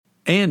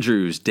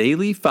Andrew's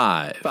Daily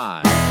Five.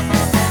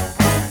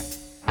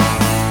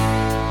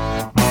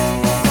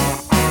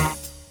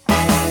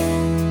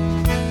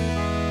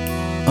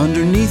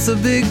 Underneath a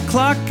big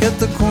clock at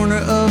the corner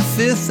of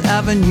 5th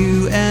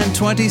Avenue and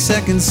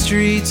 22nd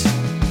Street,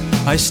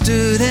 I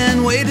stood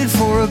and waited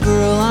for a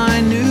girl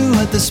I knew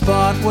at the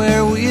spot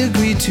where we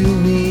agreed to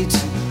meet.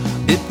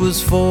 It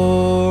was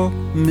 4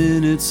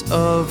 minutes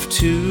of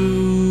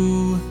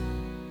 2.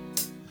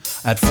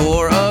 At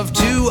 4 of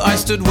 2, I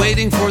stood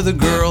waiting for the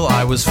girl.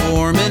 I was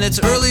 4 minutes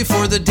early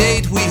for the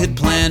date we had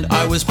planned.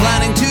 I was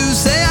planning to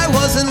say I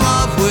was in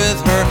love with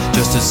her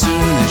just as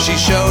soon as she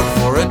showed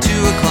for a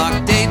 2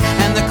 o'clock date,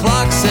 and the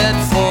clock said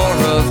 4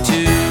 of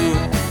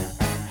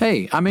 2.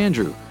 Hey, I'm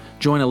Andrew.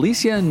 Join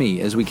Alicia and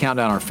me as we count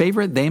down our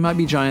favorite They Might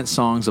Be Giants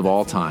songs of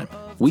all time.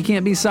 We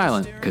can't be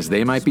silent because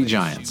they might be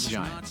giants.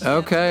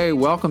 Okay,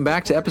 welcome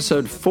back to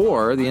episode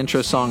 4. The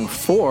intro song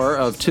 4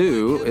 of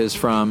 2 is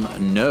from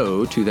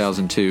No,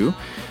 2002.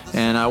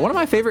 And one of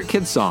my favorite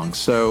kids songs.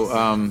 So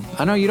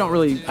I know we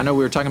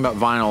were talking about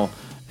vinyl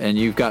and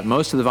you've got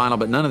most of the vinyl,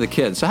 but none of the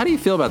kids. So how do you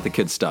feel about the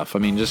kids stuff? I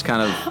mean, just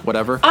kind of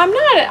whatever? I'm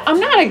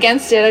not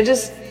against it. I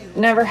just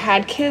never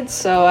had kids,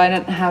 so I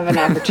didn't have an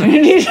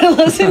opportunity to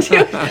listen to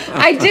it.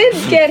 I did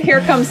get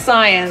Here Comes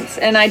Science,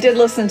 and I did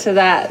listen to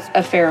that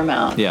a fair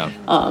amount. Yeah.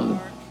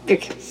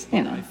 Because,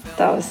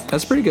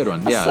 that's a pretty good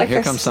one. Yeah, like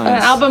Here Comes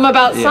Science. An album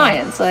about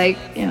science. I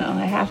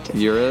have to.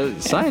 You're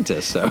a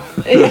scientist, so.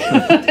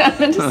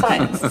 I'm into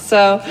science.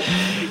 So,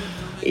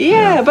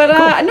 but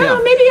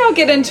cool. maybe I'll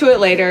get into it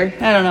later.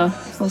 I don't know.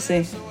 We'll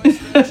see.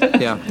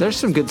 Yeah, there's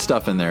some good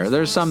stuff in there.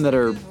 There's some that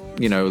are, a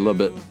little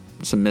bit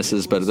some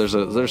misses, but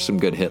there's some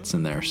good hits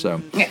in there.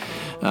 So,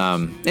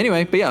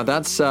 anyway, but yeah,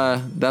 that's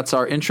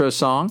our intro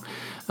song.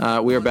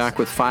 We are back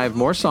with 5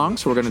 more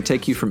songs. We're going to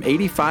take you from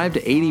 85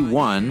 to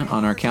 81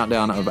 on our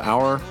countdown of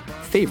our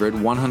favorite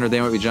 100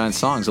 They Might Be Giants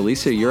songs.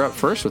 Alicia, you're up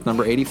first with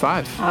number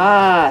 85.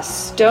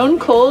 Stone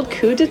Cold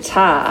Coup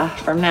d'etat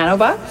from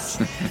Nanobots.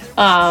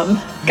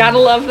 Gotta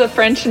love the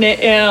French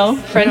name.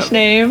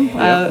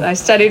 Yep. I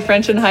studied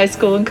French in high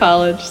school and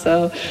college,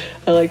 so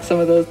I like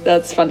some of those.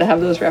 That's fun to have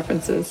those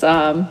references.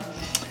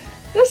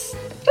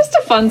 Just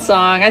a fun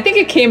song. I think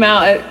it came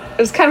out. It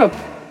was kind of a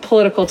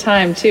political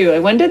time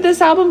too. When did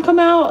this album come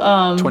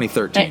out?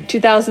 2013.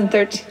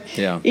 2013.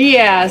 Yeah.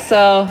 Yeah.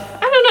 So I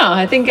don't know.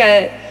 I think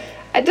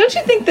don't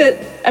you think that?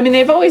 I mean,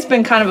 they've always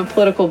been kind of a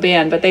political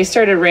band, but they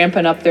started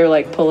ramping up their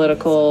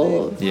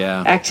political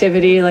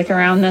activity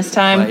around this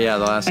time. The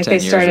last 10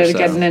 years. They started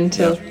getting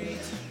into.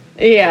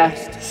 Yeah.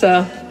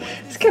 So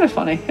it's kind of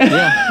funny.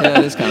 Yeah,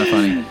 it is kind of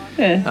funny.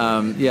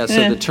 Yeah.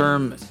 So the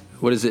term.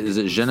 What is it? Is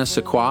it je ne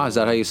sais quoi? Is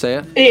that how you say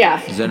it? Yeah.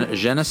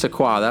 Je ne sais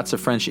quoi. That's a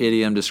French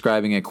idiom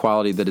describing a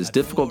quality that is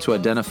difficult to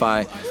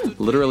identify,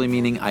 literally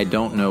meaning I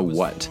don't know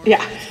what.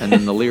 Yeah. And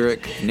then the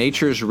lyric,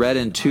 nature's red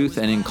in tooth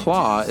and in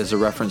claw, is a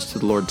reference to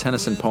the Lord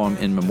Tennyson poem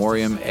In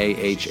Memoriam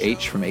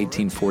AHH from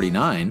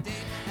 1849.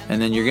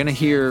 And then you're going to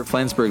hear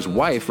Flansburgh's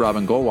wife,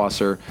 Robin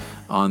Goldwasser,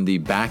 on the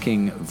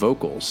backing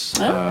vocals.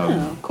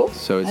 Cool.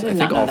 So I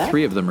think all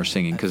 3 of them are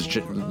singing because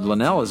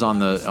Linnell is on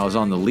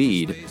the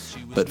lead,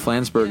 but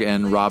Flansburgh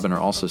and Robin are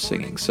also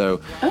singing.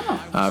 So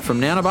from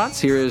Nanobots,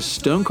 here is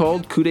Stone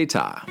Cold Coup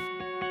d'etat.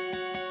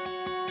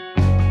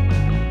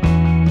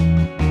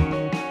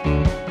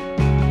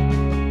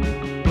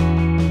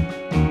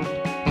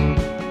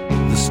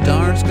 The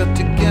stars got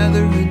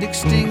together and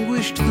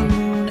extinguished the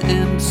moon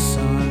and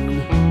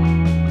sun,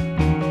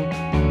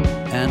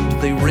 and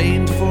they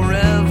reigned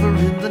forever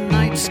in the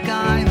night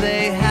sky.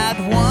 They had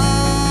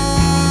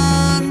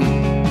won.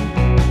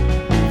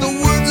 The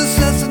words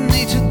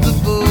assassinated the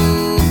book.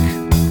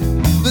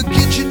 The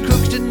kitchen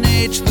cooked and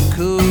ate the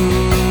cook.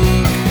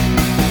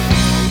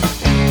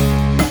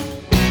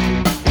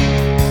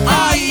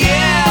 Ah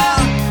yeah,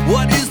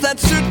 what is that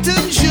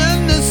certain je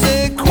ne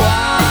sais quoi?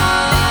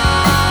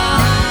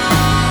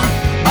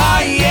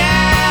 Ah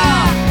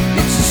yeah,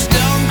 it's a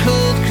stone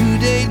cold coup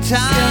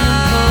d'etat.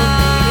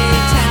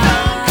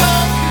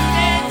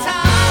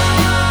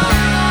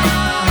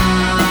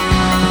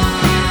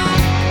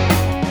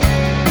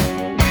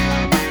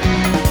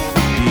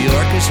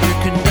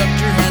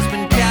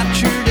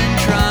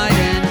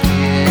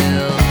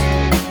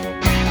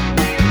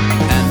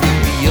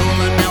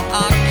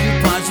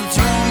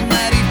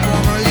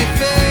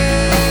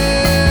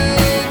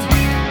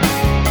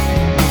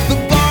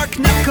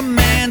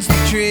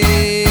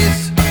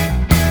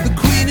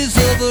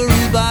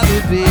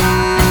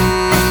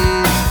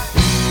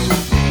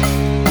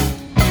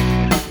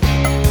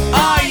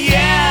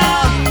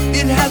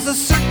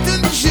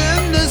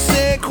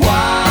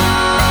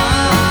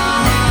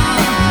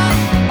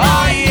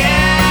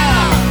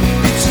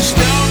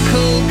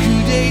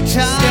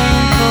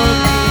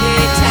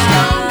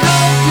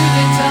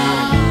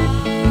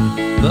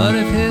 But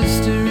if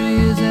history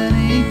is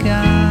any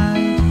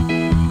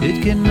guide,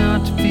 it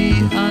cannot be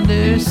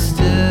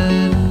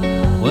understood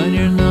when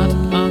you're not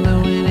on the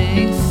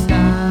winning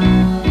side.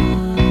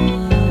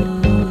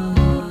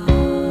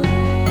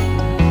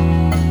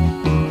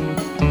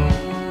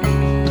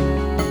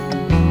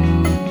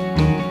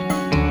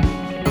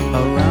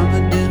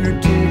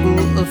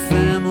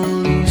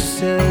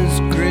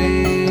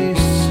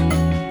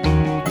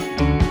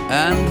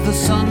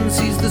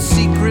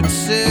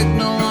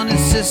 signal on his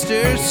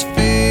sister's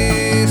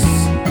face.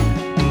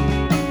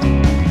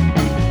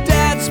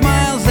 Dad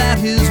smiles at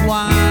his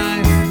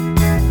wife.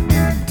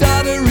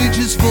 Daughter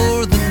reaches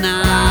for the knife.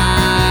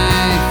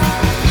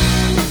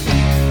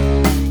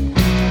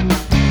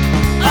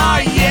 Oh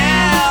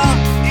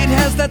yeah, it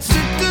has that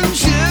certain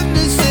je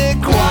ne sais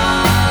quoi.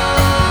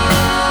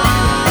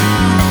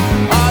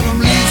 Autumn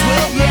leaves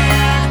will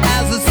burn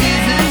as the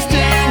seasons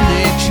turn.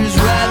 Nature's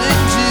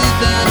riding to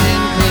the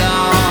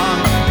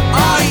incline.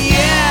 Oh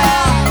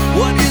yeah,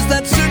 what is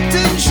that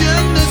certain je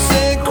ne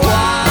sais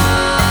quoi?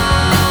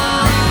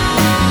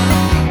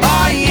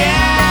 Oh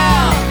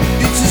yeah,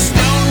 it's a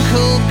stone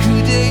cold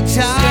coup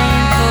d'etat.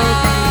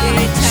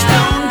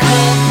 Stone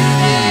cold coup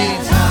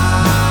d'etat.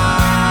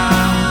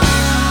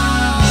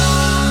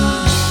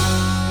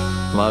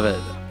 Love it.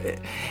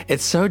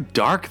 It's so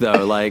dark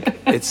though. Like,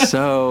 it's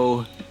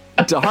so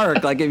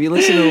dark. Like, if you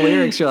listen to the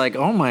lyrics, you're like,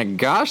 oh my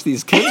gosh,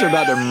 these kids are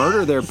about to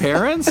murder their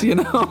parents, you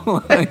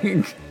know? Like,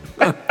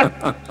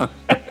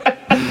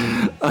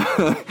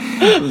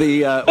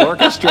 the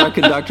orchestra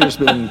conductor's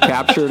been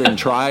captured and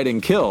tried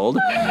and killed.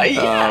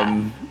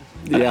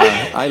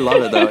 Yeah, I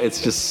love it though.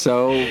 It's just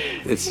all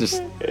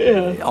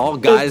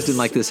guised in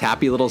like this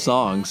happy little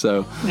song.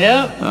 So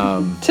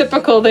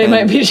typical They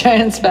Might Be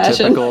Giants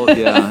fashion. Typical,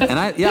 yeah. And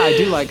I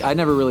do like. I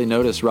never really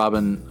noticed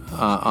Robin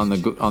on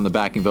the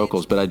backing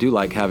vocals, but I do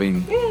like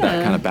having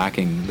that kind of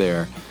backing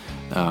there.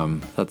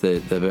 Thought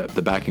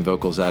the backing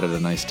vocals added a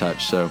nice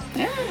touch. So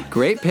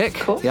great pick.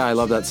 Cool. Yeah, I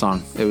love that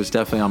song. It was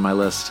definitely on my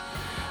list.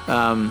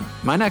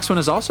 My next one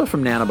is also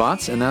from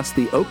Nanobots, and that's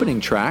the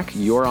opening track,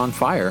 You're on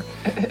Fire.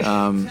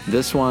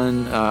 This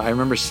one, I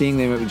remember seeing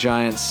They Might Be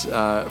Giants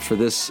for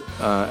this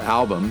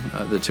album,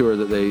 the tour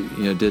that they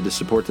did to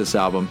support this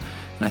album.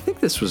 And I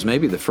think this was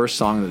maybe the first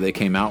song that they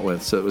came out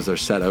with, so it was their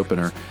set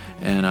opener.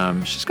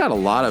 And she's got a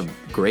lot of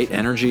great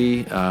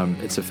energy.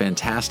 It's a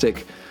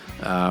fantastic,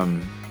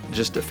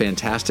 just a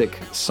fantastic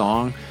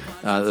song.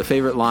 The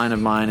favorite line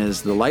of mine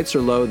is, the lights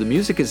are low, the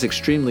music is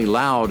extremely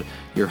loud,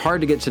 you're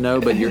hard to get to know,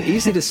 but you're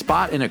easy to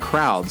spot in a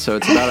crowd. So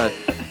it's about a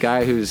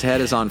guy whose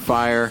head is on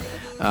fire.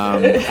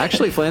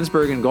 Actually,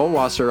 Flansburgh and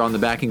Goldwasser on the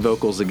backing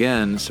vocals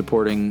again,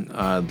 supporting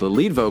the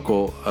lead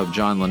vocal of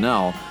John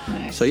Linnell.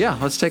 Nice. So yeah,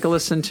 let's take a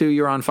listen to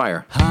You're on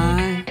Fire.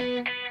 Hi,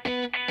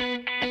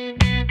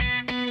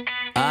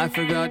 I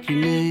forgot your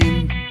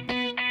name.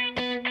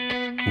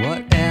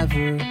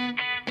 Whatever.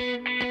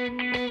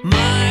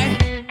 My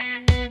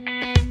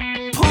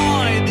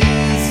point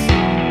is,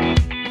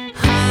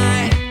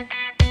 hi,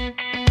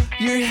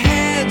 your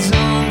head's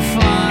on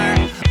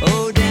fire.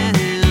 Oh damn,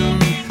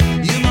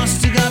 you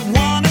must have got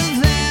one of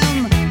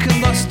them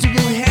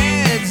combustible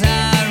heads.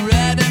 I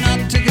read an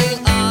article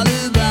all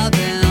about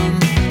them.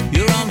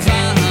 You're on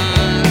fire.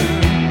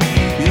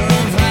 You're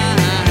on fire.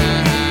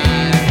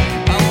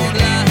 I won't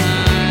lie.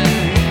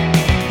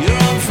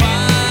 You're on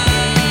fire.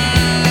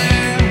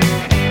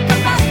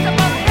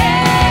 Combustible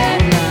head.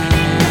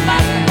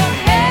 Combustible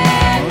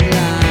head.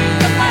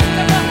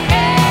 Combustible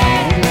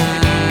head.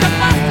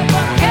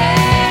 Combustible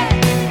head.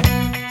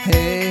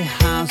 Hey,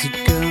 how's it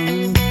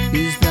going?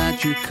 Is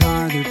that your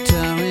car they're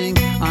towing?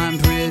 I'm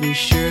pretty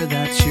sure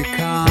that's your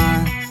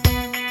car.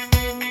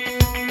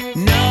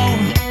 No,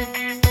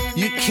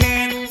 you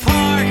can't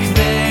park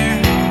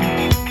there.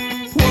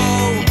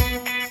 Whoa,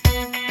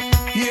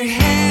 your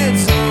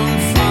head's on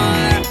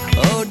fire.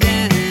 Oh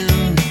damn,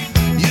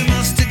 you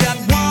must have got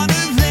one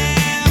of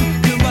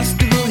them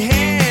combustible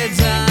heads.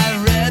 I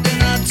read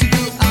an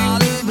article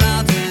all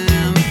about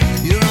them.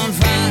 You're on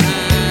fire.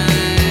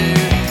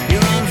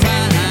 You're on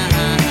fire.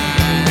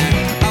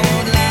 I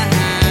won't lie.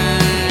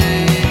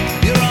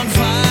 You're on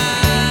fire.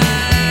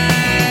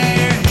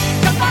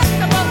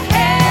 Combustible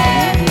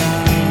head.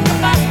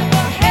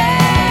 Combustible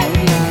head.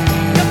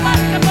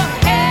 Combustible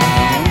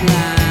head.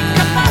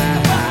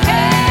 Combustible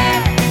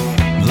head.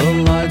 The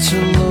lights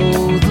are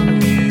low, the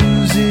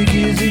music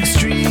is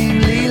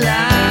extremely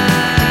loud.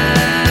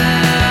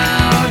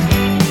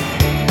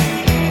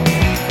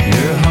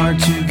 You're hard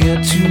to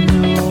get to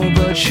know,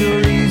 but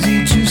you're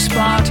easy to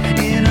spot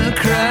in a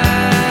crowd.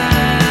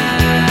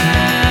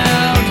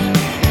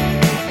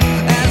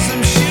 As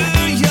I'm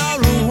sure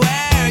you're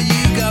aware,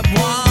 you got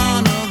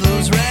one of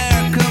those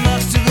rare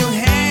combustible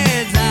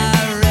heads. I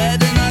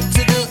read an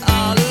article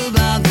all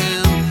about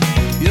them.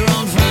 You're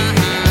on fire.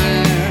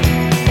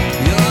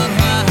 You're on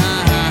fire.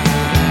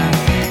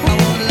 I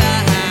won't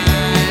lie.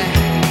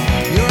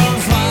 You're on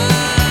fire.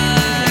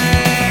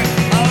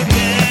 Oh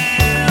damn.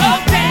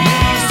 You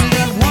must have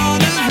got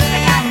one of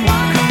them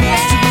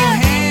combustible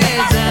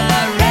heads.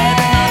 I read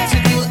an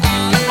article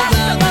all about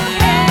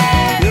them.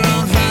 You're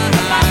on fire.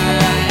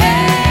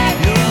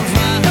 You're on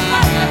fire.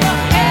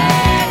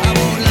 I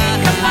won't lie.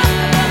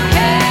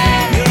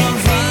 You're on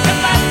fire.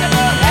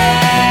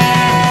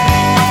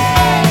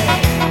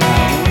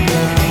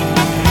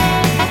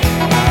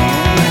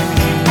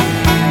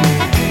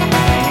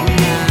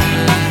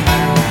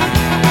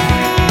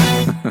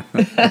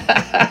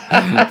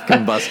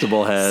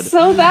 Combustible Head.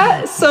 So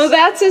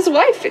that's his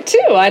wife too.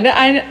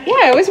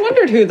 I always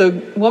wondered who the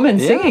woman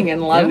singing in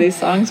a lot of these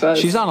songs was.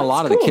 She's on a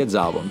lot of the kids'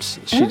 albums.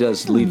 She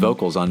does lead Mm.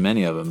 vocals on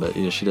many of them, but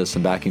she does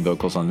some backing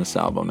vocals on this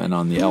album and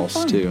on the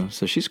Else too.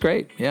 So she's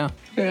great. Yeah.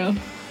 Yeah.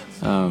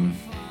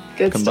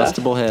 Good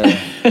Combustible Head.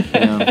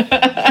 Yeah.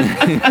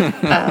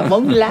 I'm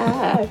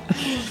alive.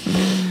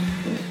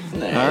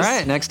 Nice. All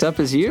right. Next up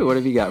is you. What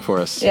have you got for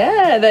us?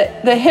 Yeah,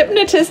 the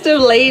Hypnotist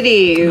of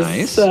Ladies.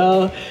 Nice.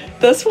 So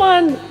this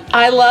one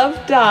I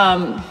loved.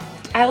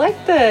 I like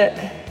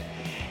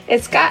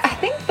it's got. I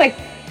think like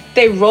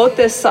they wrote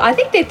this. I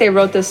think they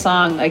wrote this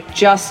song like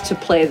just to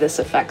play this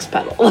effects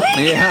pedal.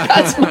 Yeah.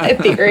 That's my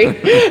theory.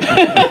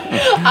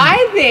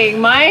 I think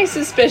my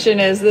suspicion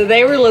is that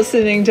they were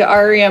listening to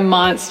REM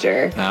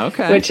Monster.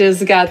 Okay. Which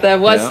has got the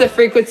What's the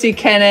Frequency,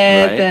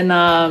 Kenneth, Right. and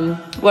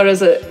what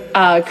is it?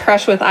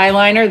 Crush with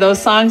Eyeliner,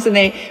 those songs, and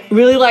they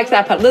really liked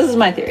that pedal. This is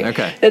my theory.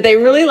 Okay. That they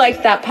really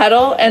liked that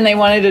pedal and they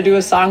wanted to do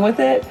a song with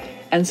it,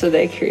 and so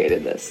they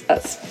created this.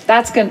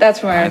 That's good.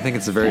 That's where I think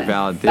it's a very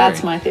valid theory.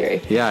 That's my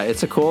theory. Yeah,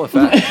 it's a cool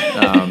effect.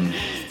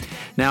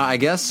 Now, I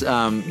guess,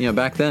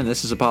 back then,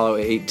 this is Apollo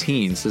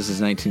 18, so this is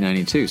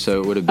 1992,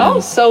 so it would have been... Oh,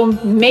 so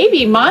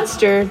maybe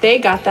Monster, they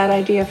got that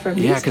idea from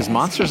these Yeah, because guys.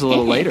 Monster's a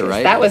little later,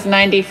 right? That was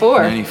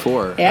 94.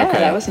 94. Yeah, okay.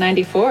 that was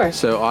 94.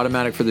 So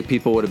Automatic for the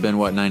People would have been,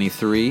 what,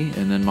 93,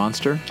 and then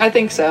Monster? I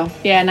think so.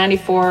 Yeah,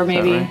 94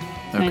 maybe. Is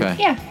that right? Okay.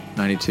 Yeah.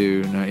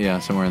 92, yeah,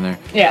 somewhere in there.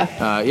 Yeah.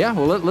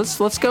 Well,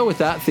 let's go with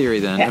that theory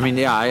then. Yeah. I mean,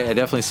 yeah, I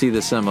definitely see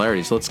the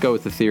similarities. Let's go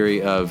with the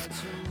theory of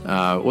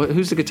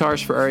who's the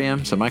guitarist for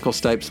REM? So Michael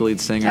Stipe's the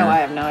lead singer. Oh, I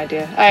have no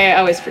idea. I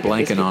always forget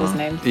these Blanking on people's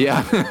them. names. Yeah.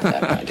 I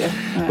have no idea.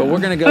 But we're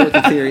going to go with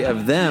the theory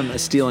of them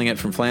stealing it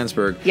from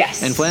Flansburgh.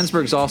 Yes. And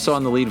Flansburgh's also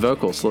on the lead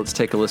vocal, so let's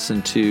take a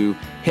listen to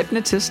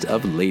Hypnotist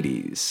of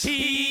Ladies.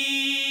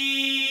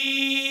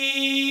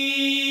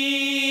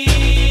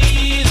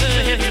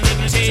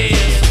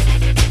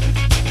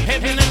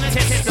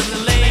 Hypnotist of the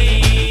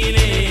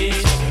ladies.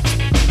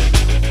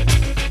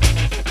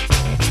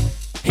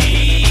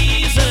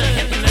 He's a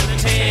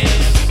hypnotist.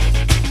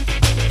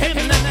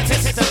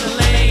 Hypnotist of the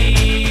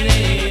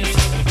ladies.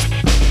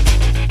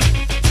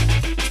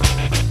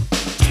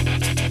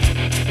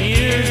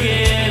 You're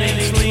getting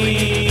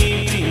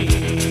sleepy.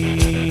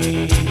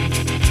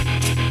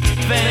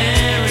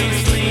 Very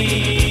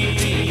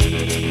sleepy.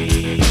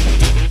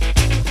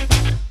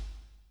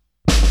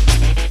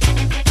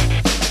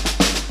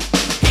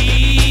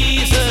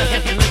 He's a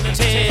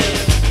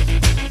hypnotist,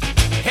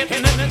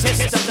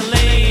 hypnotist of the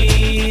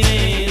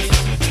ladies.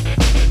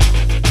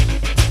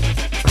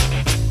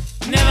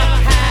 Never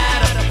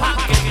had a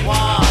pocket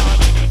watch,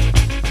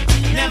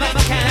 never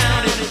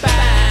counted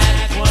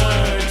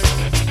backwards.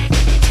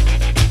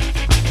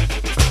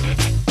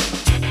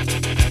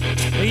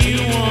 You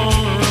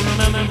won't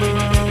remember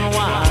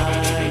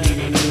why you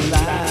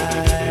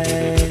liked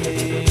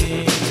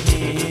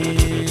him.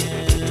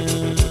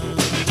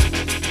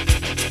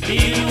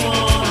 You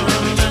won't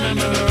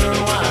remember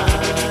why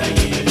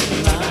you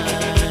liked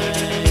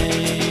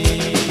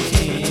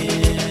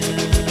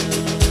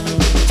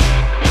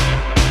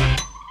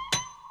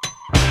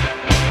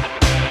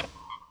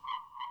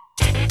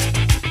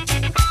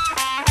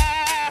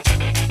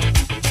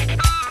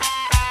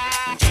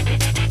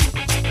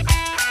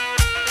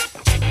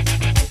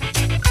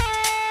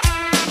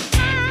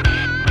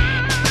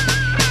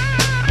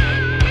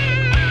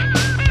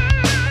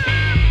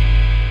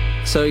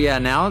So yeah,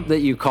 now that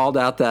you called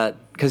out that,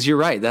 because you're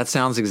right, that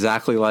sounds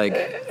exactly like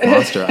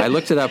Monster. I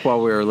looked it up while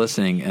we were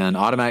listening, and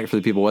Automatic for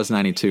the People was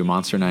 92,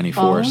 Monster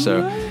 94.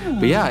 So,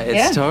 but yeah,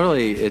 it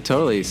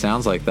totally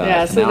sounds like that.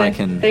 Yeah, so now I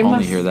can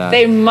only hear that.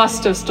 They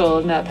must have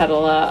stolen that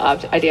pedal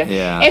idea.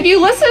 Yeah. If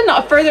you listen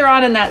further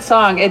on in that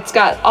song, it's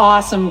got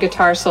awesome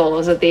guitar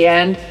solos at the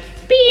end.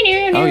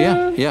 Oh,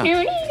 yeah.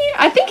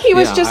 I think he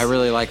was just. I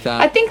really like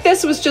that. I think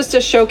this was just a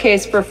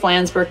showcase for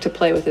Flansburgh to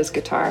play with his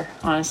guitar,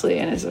 honestly,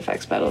 and his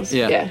effects pedals.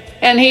 Yeah.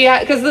 And he,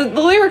 because the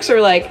lyrics are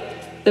like,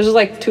 there's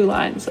like 2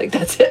 lines, like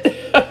that's it.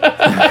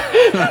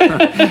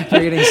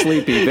 You're getting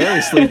sleepy,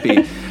 very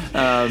sleepy.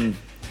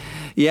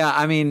 Yeah,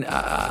 I mean,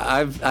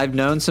 I've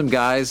known some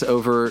guys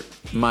over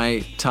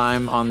my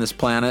time on this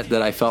planet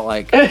that I felt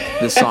like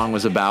this song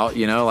was about.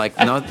 Like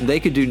they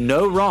could do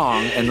no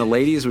wrong, and the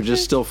ladies would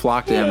just still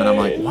flock to him. And I'm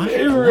like, why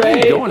are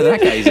you going to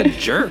that guy? He's a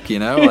jerk,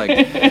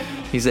 Like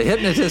he's a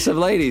hypnotist of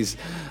ladies.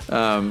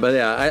 But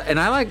yeah,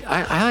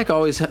 I like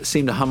always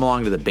seem to hum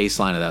along to the bass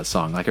line of that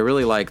song. Like I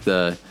really like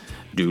the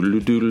doodle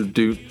doodle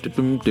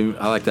doo.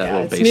 I like that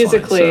little bass line.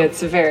 Musically,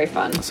 it's very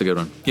fun. That's a good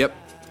one. Yep.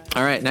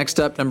 All right, next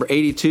up, number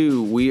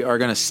 82, we are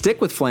going to stick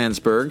with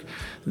Flansburgh.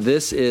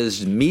 This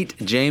is Meet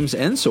James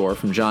Ensor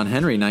from John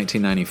Henry,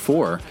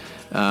 1994.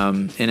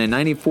 In a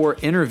 94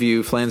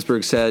 interview,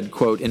 Flansburgh said,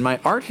 quote, "In my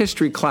art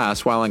history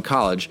class while in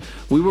college,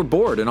 we were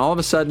bored, and all of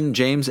a sudden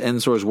James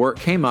Ensor's work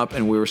came up,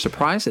 and we were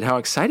surprised at how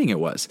exciting it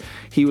was.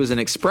 He was an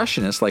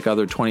expressionist like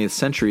other 20th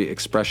century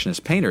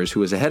expressionist painters who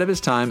was ahead of his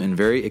time and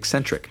very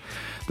eccentric.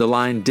 The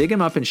line, dig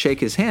him up and shake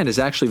his hand, is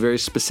actually very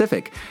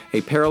specific,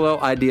 a parallel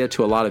idea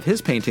to a lot of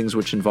his paintings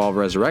which involve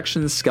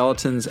resurrections,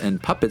 skeletons,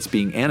 and puppets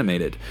being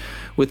animated.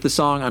 With the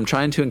song, I'm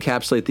trying to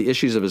encapsulate the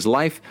issues of his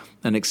life,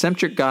 an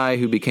eccentric guy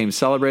who became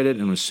celebrated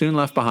and was soon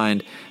left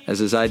behind as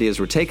his ideas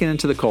were taken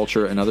into the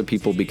culture and other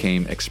people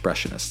became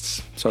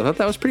expressionists. So I thought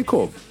that was pretty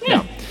cool.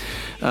 Yeah.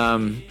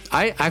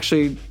 I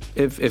actually,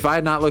 if I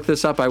had not looked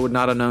this up, I would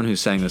not have known who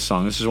sang this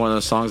song. This is one of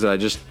those songs that I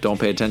just don't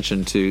pay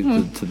attention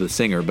to the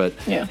singer, but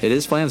it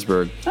is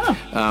Flansburgh.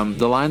 Oh.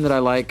 The line that I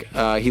like,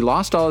 he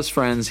lost all his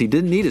friends. He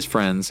didn't need his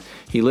friends.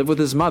 He lived with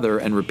his mother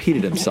and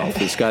repeated himself.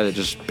 This guy that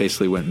just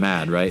basically went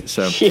mad, right?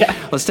 So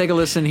let's take a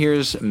listen.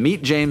 Here's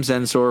Meet James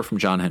Ensor from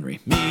John Henry.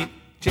 Meet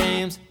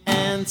James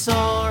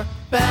Ensor,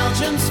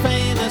 Belgium's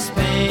famous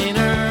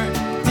painter.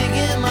 Dig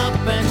him up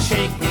and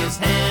shake his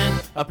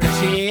hand.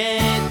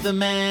 Appreciate the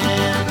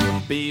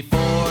man. Before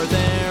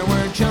there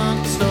were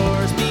junk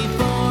stores,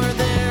 before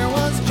there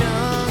was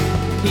junk,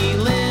 he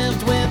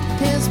lived with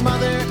his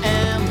mother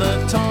and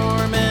the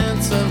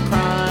torments of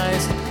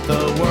Christ.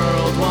 The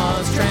world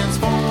was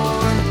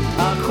transformed.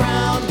 A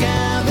crowd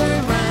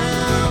gathered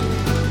round,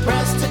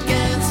 pressed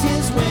against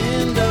his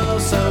window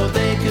so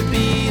they could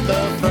be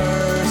the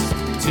first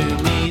to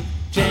meet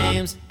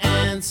James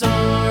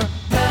Ensor,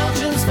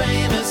 Belgium's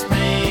famous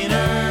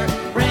painter.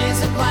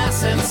 Raise a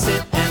glass and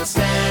sit and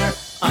stare.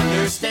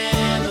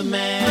 Understand the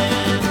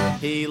man.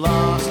 He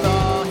lost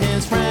all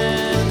his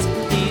friends.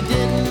 He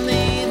didn't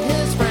need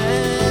his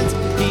friends.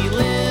 He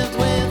lived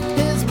with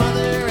his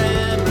mother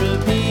and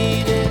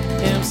repeated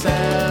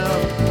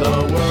himself.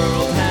 The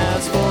world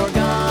has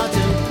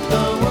forgotten.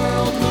 The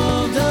world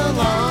moved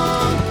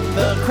along.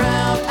 The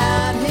crowd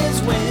at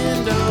his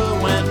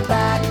window went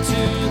back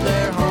to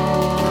their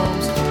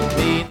homes.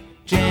 Meet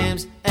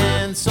James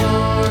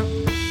Ensor.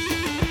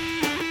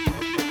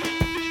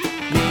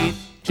 Meet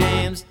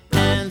James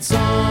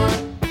Ensor,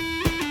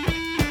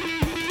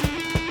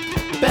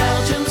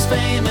 Belgium's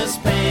famous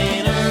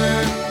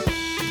painter.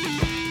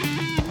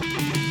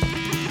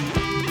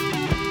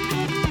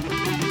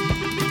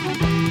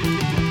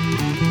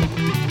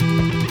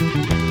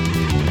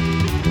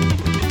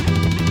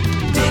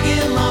 Dig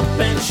him up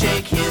and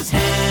shake his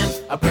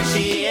hand.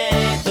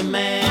 Appreciate the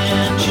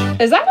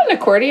man. Is that an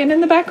accordion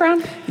in the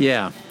background?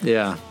 Yeah.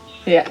 Yeah.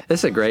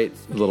 It's a great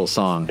little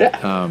song. It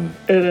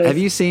is. Have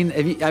you seen?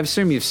 I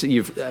assume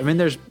you've. I mean,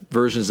 there's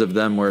versions of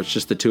them where it's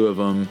just the two of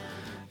them,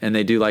 and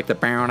they do like the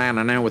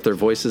bow with their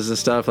voices and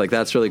stuff. Like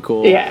that's really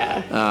cool.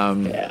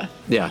 Yeah.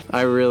 Yeah.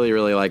 I really,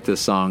 really like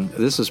this song.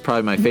 This was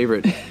probably my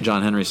favorite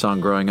John Henry song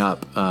growing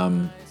up.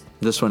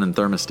 This one and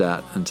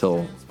Thermostat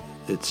until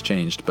it's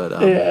changed, but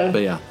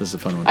yeah, this is a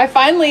fun one. I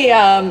finally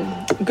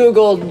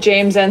Googled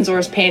James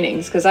Ensor's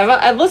paintings because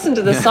I've listened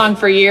to this song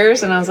for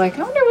years, and I was like,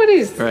 I wonder what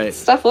his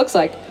stuff looks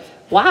like.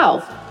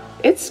 Wow,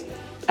 it's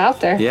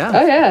out there. Yeah.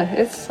 Oh yeah,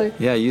 it's like.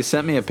 Yeah, you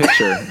sent me a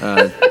picture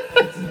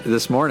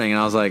this morning,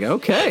 and I was like,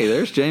 okay,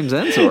 there's James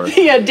Ensor.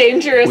 Yeah,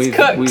 Dangerous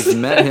Cooks. We've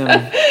met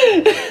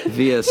him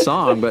via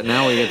song, but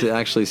now we get to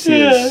actually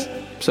see his.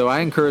 So I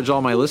encourage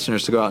all my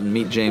listeners to go out and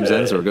meet James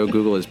Ensor. Go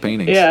Google his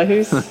paintings. Yeah,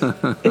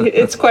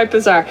 it's quite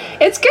bizarre.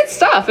 It's good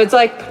stuff. It's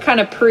like kind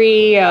of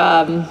pre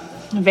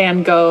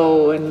Van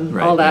Gogh and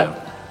all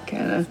that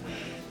kind of.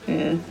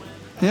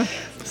 Yeah.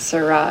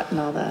 Seurat and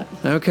all that.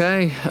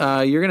 Okay,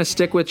 you're going to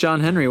stick with John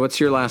Henry. What's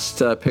your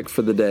last pick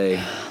for the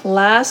day?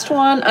 Last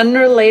one,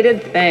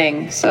 Unrelated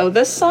Thing. So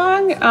this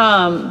song,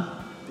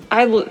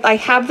 I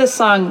have this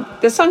song.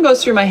 This song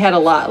goes through my head a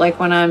lot. Like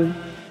when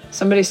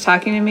somebody's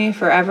talking to me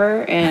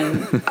forever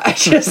and I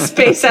just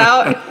space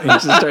out. You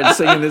just start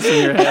singing this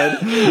in your head.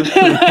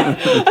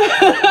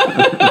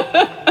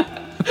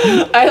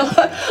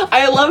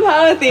 I love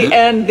how at the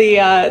end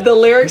the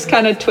lyrics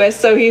kind of twist.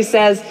 So he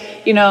says,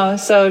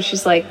 so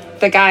she's like,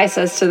 the guy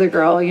says to the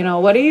girl,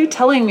 what are you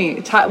telling me?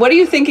 What are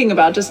you thinking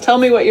about? Just tell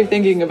me what you're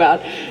thinking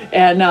about.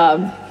 And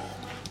I'm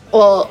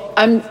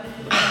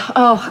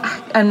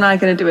not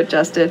going to do it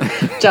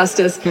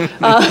justice.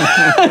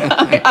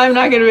 I'm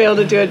not going to be able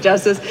to do it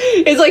justice.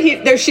 It's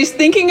like she's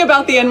thinking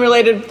about the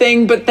unrelated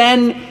thing, but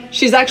then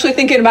she's actually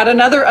thinking about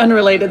another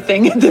unrelated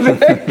thing at the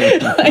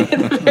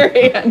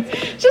very end.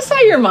 Just how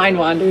your mind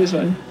wanders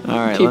when people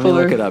let me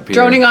look are it up here.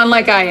 droning on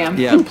like I am.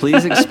 Yeah,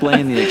 please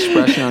explain the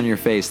expression on your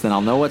face. Then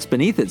I'll know what's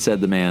beneath it, said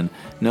the man.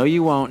 No,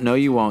 you won't. No,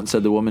 you won't,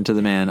 said the woman to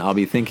the man. I'll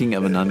be thinking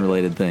of an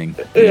unrelated thing.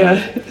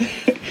 Yeah.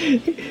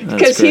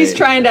 Because he's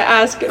trying to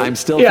ask. I'm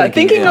still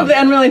thinking of the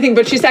unrelated thing,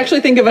 but she's actually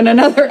thinking of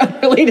another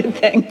unrelated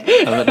thing.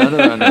 Of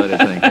another unrelated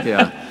thing,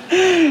 yeah.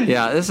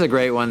 Yeah, this is a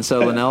great one. So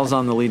Linnell's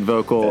on the lead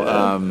vocal.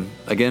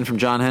 Again, from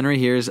John Henry,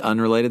 here's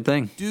Unrelated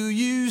Thing. Do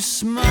you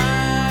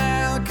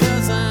smile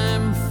 'cause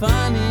I'm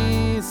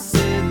funny,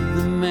 said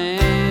the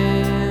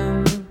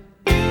man.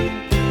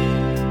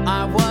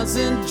 I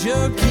wasn't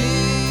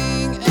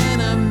joking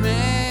and I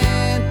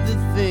meant the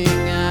thing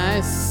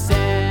I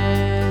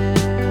said.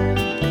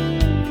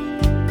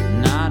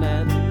 Not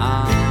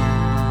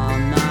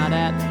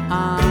at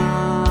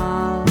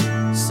all,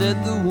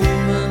 said the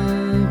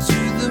woman to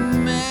the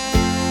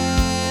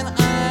man.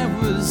 I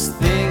was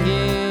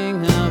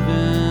thinking of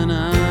an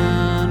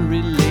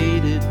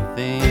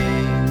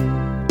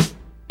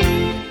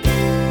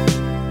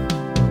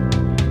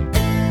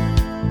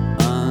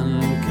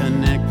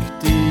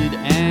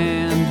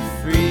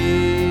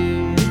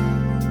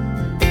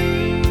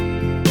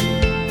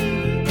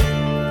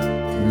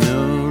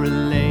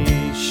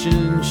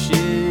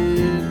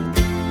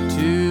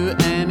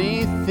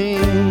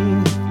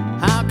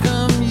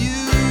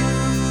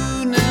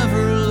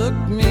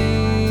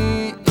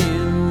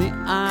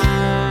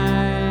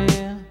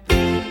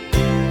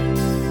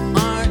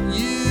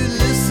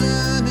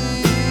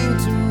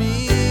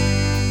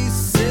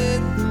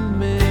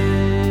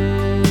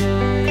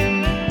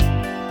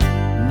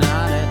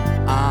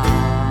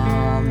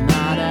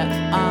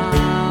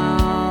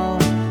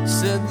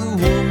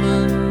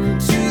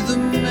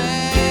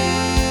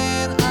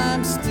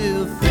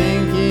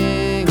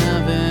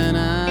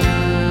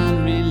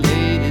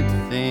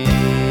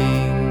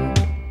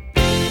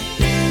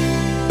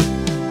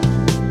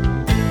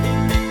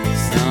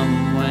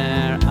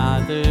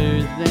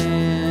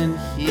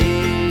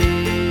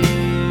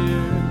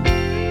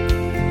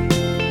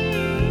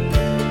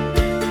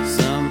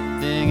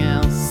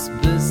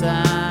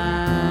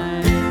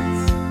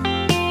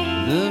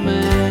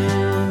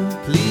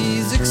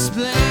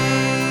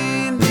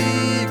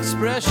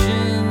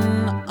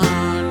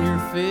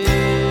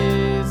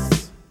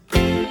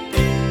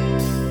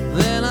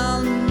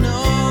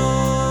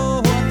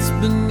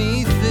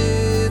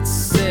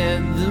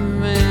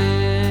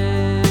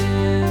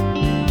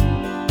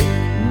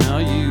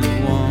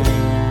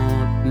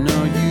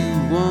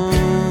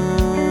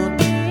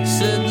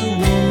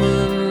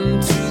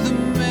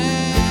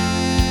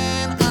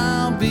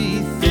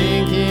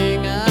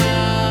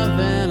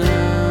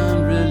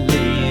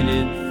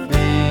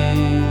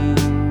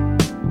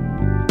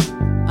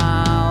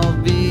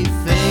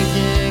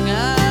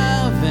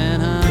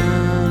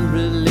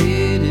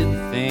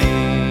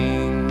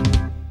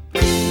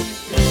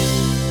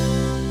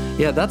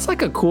Yeah, that's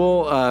like a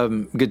cool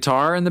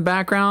guitar in the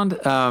background.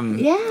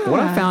 Yeah.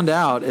 What I found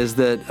out is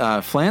that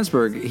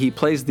Flansburgh, he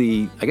plays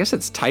I guess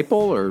it's tiple,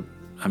 or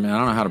I don't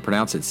know how to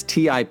pronounce it. It's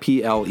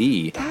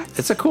Tiple.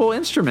 It's a cool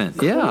instrument.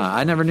 Cool. Yeah,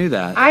 I never knew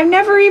that. I've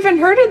never even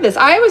heard of this.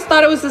 I always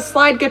thought it was a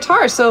slide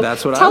guitar. So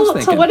that's what I was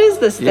thinking. So what is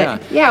this thing?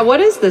 Yeah,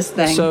 what is this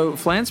thing? So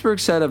Flansburgh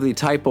said of the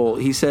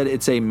tiple, he said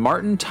it's a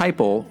Martin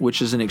tiple,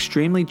 which is an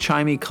extremely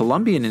chimey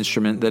Colombian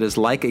instrument that is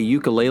like a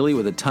ukulele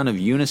with a ton of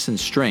unison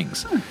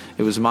strings.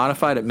 It was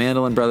modified at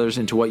Mandolin Brothers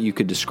into what you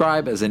could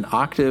describe as an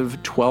octave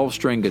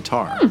 12-string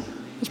guitar.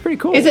 That's pretty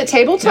cool. Is it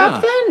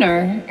tabletop then,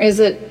 or is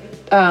it?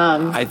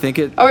 I think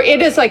it, or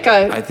it is like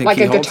a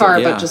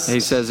guitar, but just. He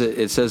says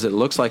it says it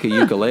looks like a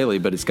ukulele,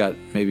 but it's got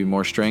maybe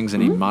more strings,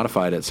 and he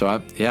modified it. So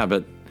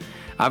but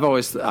I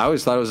always thought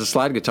it was a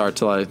slide guitar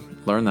until I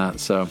learned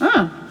that. So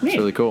it's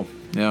really cool.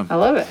 Yeah, I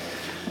love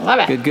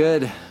it.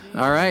 Good.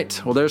 All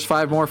right. Well, there's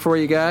 5 more for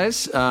you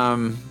guys.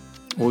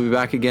 We'll be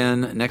back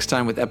again next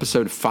time with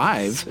episode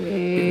 5,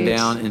 getting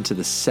down into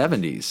the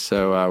 70s.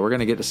 So we're going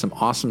to get to some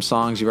awesome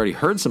songs. You've already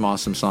heard some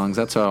awesome songs.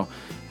 That's how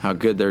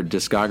good their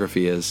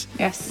discography is.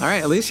 Yes. All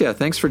right, Alicia,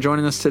 thanks for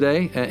joining us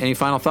today. Any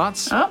final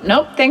thoughts? Oh,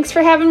 nope. Thanks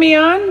for having me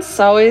on. It's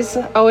always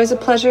a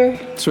pleasure.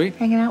 Sweet.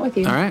 Hanging out with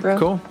you. All right, bro.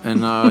 Cool. And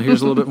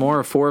here's a little bit more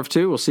of 4 of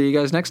 2. We'll see you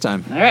guys next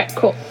time. All right,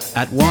 cool.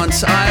 At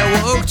once I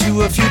awoke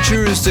to a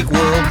futuristic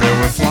world.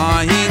 There were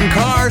flying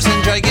cars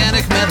and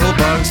gigantic metal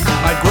bugs.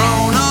 I'd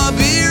grown a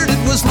beard,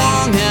 it was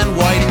long and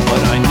white,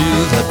 but I knew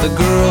that the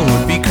girl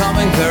would be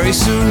coming very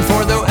soon.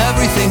 For though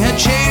everything had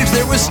changed,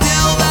 there was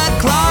still